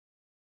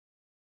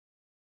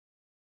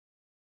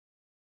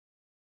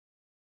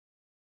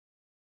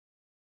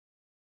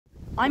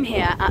I'm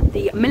here at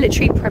the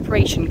Military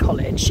Preparation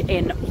College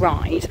in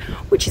Wight,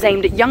 which is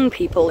aimed at young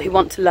people who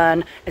want to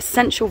learn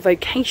essential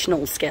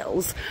vocational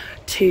skills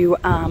to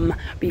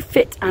be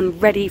fit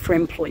and ready for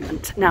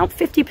employment. Now,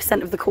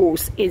 50% of the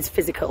course is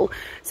physical,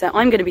 so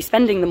I'm going to be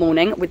spending the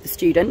morning with the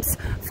students,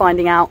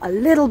 finding out a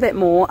little bit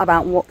more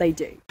about what they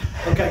do.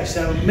 Okay,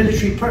 so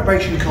Military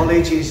Preparation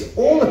College is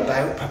all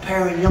about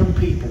preparing young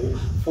people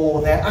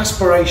for their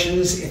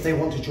aspirations if they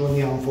want to join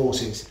the armed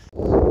forces.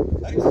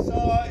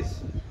 Exercise.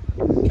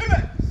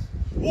 Commence.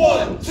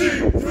 1,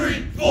 2,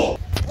 3, 4.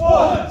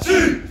 1,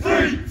 2,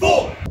 3,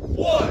 4.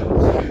 1,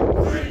 2,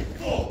 3,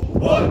 4.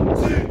 1,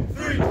 2,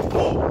 3,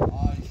 4.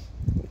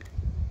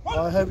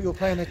 I hope you're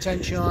paying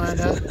attention,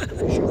 Iona.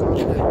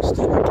 Next.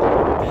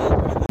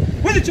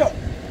 With a jump.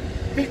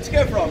 Feet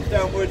together, arms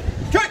downward.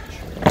 Stretch.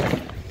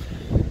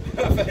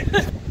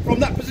 Perfect. From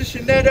that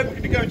position there, then we're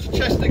going to go into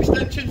chest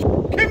extensions.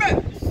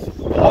 Commence.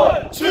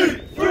 1, 2,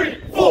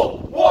 3, 4.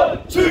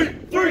 1,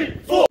 2, 3,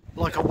 4.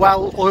 Like a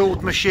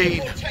well-oiled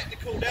machine.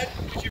 Technical then.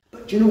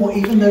 Do you know what?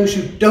 Even those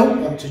who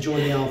don't want to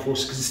join the armed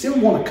forces, because they still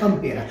want to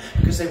come here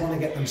because they want to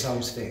get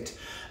themselves fit.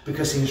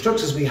 Because the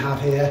instructors we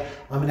have here,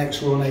 I'm an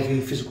ex-Royal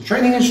Navy physical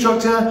training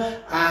instructor,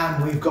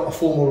 and we've got a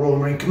former Royal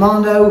Marine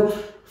Commando.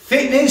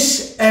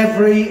 Fitness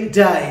every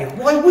day.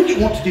 Why would you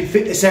want to do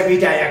fitness every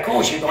day? Of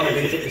course you want to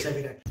do fitness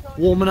every day.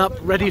 Warming up,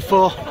 ready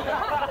for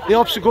the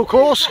obstacle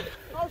course.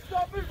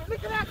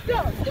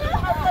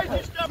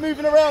 Stop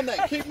moving around there.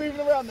 Keep moving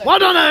around there. Well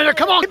done, Iona.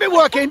 Come on, keep it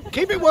working.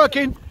 Keep it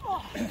working.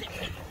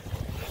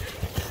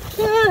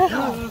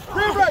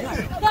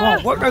 Come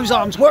on, work those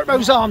arms. Work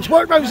those arms.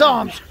 Work those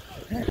arms.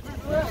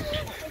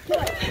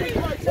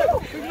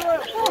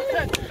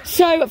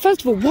 So,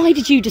 first of all, why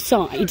did you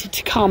decide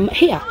to come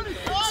here?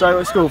 So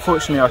at school,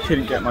 fortunately, I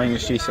couldn't get my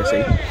English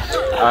GCSE,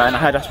 and I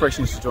had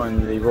aspirations to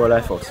join the Royal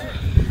Air Force.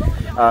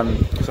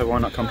 So why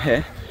not come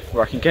here,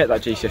 where I can get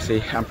that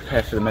GCSE and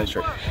prepare for the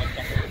military.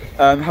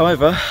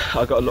 However,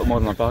 I got a lot more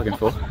than I bargained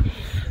for.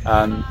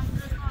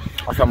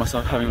 I found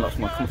myself having a lot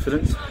more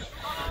confidence,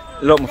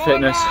 a lot more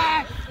fitness,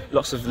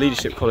 lots of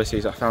leadership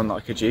qualities I found that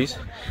I could use.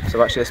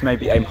 So actually, let's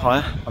maybe aim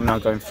higher. I'm now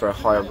going for a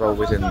higher role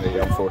within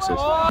the armed forces.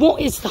 What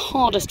is the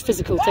hardest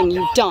physical thing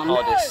you've done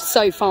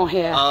so far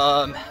here?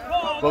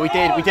 Well, we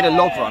did a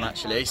log run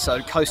actually, so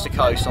coast to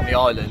coast on the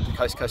island,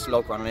 coast to coast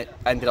log run, and it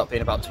ended up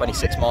being about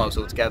 26 miles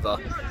altogether.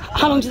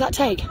 How long did that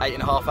take?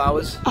 8.5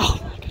 hours. Oh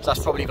my goodness. So that's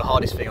probably the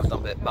hardest thing I've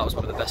done, but that was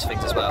one of the best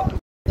things as well.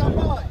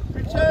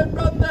 Return,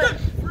 run there.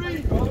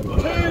 3, 2,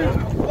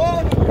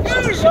 1.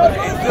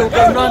 We'll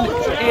go run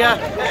here at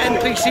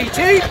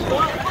MPCT.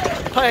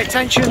 Pay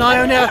attention,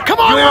 Iona. Come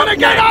on, Iona,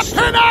 get that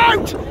pin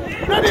out!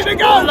 Ready to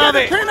go, love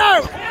it. Pin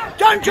out!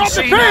 Don't drop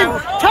the pin!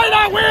 Take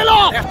that wheel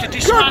off!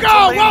 Good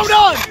goal, well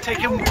done!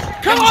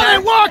 Come on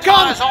then, work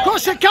on!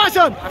 Cross the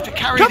chasm!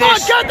 Come on,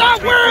 get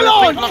that wheel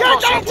on!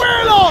 Get that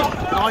wheel on!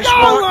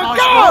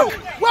 Go!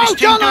 Well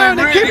done,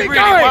 Iona, keep it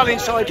going!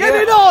 Get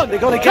it on!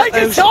 Take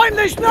your time,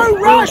 there's no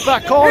rush!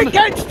 It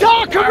gets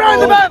dark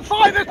around about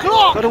 5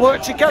 o'clock! Got to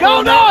work together.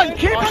 Go on,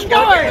 keep it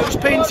going! Those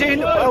pins in,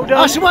 well done.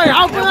 That's the way,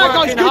 how can that,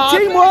 guys? Good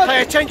teamwork!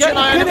 Pay attention,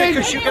 Iona,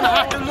 because you're going to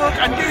have to look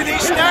and do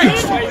these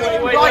next!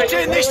 Right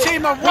in, this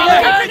team are well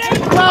ahead!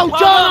 Well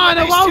done,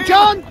 Iona, well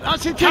done!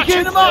 That's it,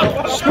 catching them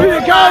up! Smooth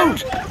it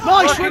goes!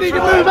 Nice, ready to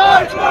move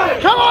out!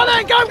 Come on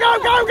then, go, go,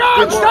 go,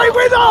 go! Stay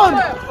with on!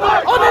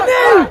 On a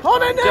knee!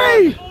 On a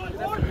knee!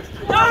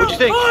 What do you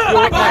think?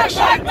 You're up next.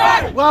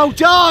 Well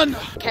done!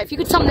 Okay, if you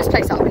could sum this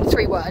place up in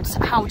 3 words,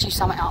 how would you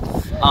sum it up?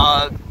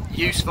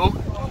 Useful,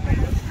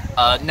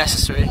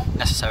 necessary,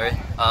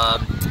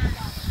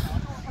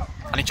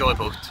 and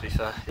enjoyable, to be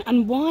fair.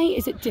 And why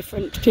is it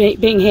different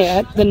being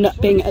here than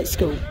being at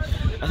school?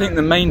 I think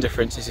the main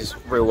difference is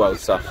real world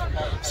stuff,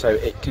 so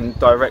it can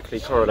directly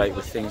correlate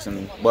with things in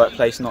the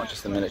workplace, not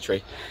just the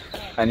military.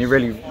 And you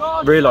really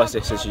realise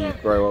this as you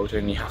grow older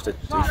and you have to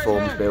do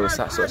forms, bills,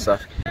 that sort of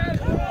stuff.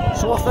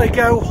 So off they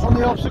go on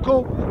the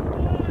obstacle,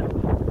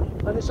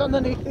 and it's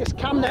underneath this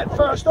cam net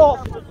first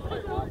off.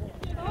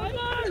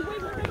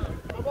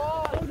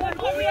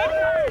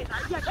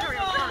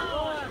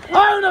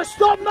 Iona,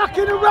 stop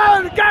mucking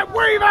around and get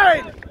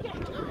weaving!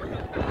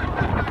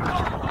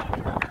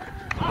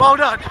 Well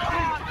done,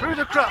 through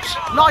the crux,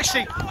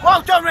 nicely.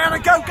 Well done, Iona,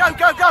 go, go,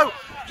 go, go!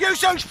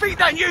 Use those feet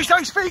then, use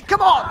those feet,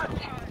 come on!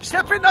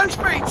 Step in those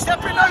feet,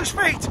 step in those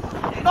feet!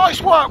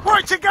 Nice work,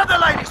 work together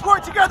ladies,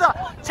 work together!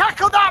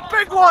 Tackle that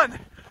big one!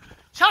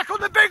 Tackle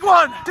the big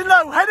one!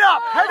 Low, head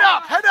up, head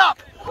up, head up!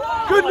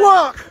 Good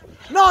work,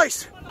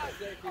 nice!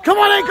 Come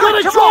on in,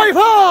 gotta drive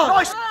hard!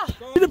 Nice!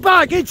 Into the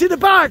bag, into the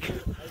bag!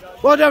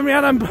 Well done,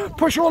 Rhiannon,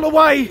 push all the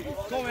way!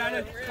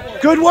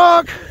 Good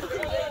work!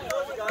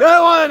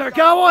 Go Iona,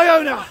 go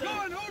Iona!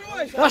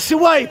 That's the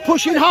way,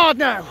 pushing hard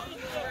now!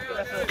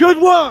 Good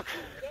work,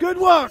 good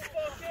work!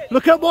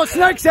 Look at what's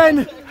next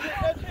then!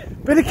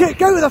 Bit of kick,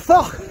 go with the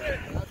fuck!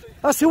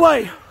 That's the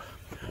way!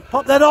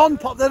 Pop that on,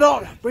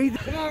 breathe.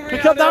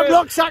 Pick up that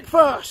rucksack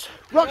first!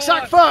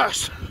 Rucksack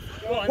first!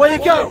 Where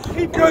you go?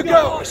 Good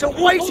go! It's a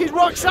weighted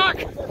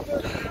rucksack!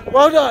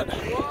 Well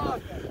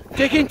done!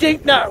 Digging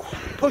deep now.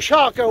 Push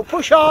hard, girl,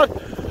 push hard.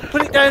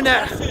 Put it down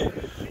there.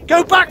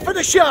 Go back for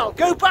the shell,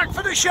 go back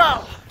for the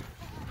shell.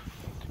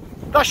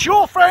 That's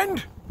your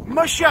friend,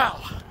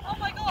 Michelle. Oh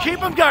my God. Keep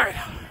them going.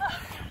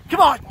 Come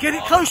on, get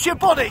it close to your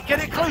body,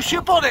 get it close to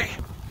your body.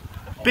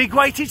 Big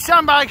weighted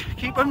sandbag,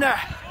 keep them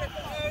there.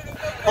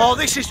 Oh,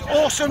 this is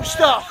awesome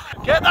stuff.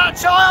 Get that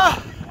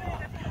tyre.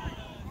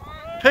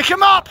 Pick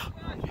him up.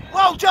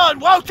 Well done,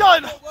 well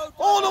done.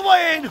 All the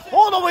way in,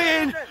 all the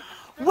way in.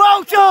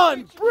 Well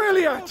done,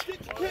 brilliant.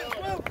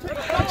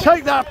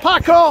 Take that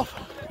pack off.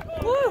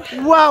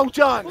 Well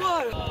done.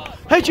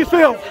 How do you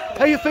feel?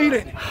 How are you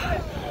feeling?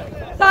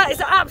 That is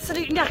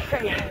absolute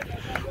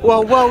knackering.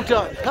 Well, well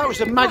done. That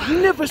was a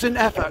magnificent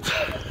effort.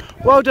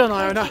 Well done,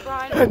 Iona.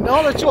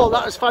 Not at all,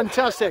 that was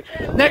fantastic.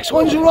 Next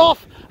ones are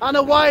off and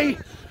away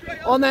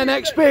on their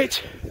next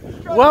bit.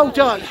 Well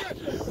done.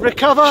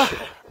 Recover,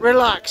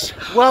 relax.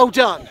 Well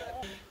done.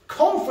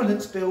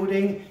 Confidence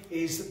building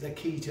is the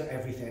key to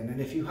everything,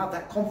 and if you have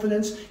that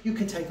confidence, you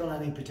can take on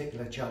any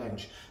particular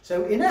challenge.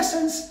 So in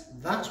essence,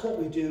 that's what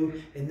we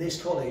do in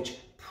this college.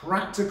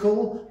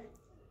 Practical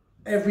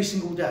every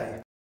single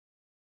day.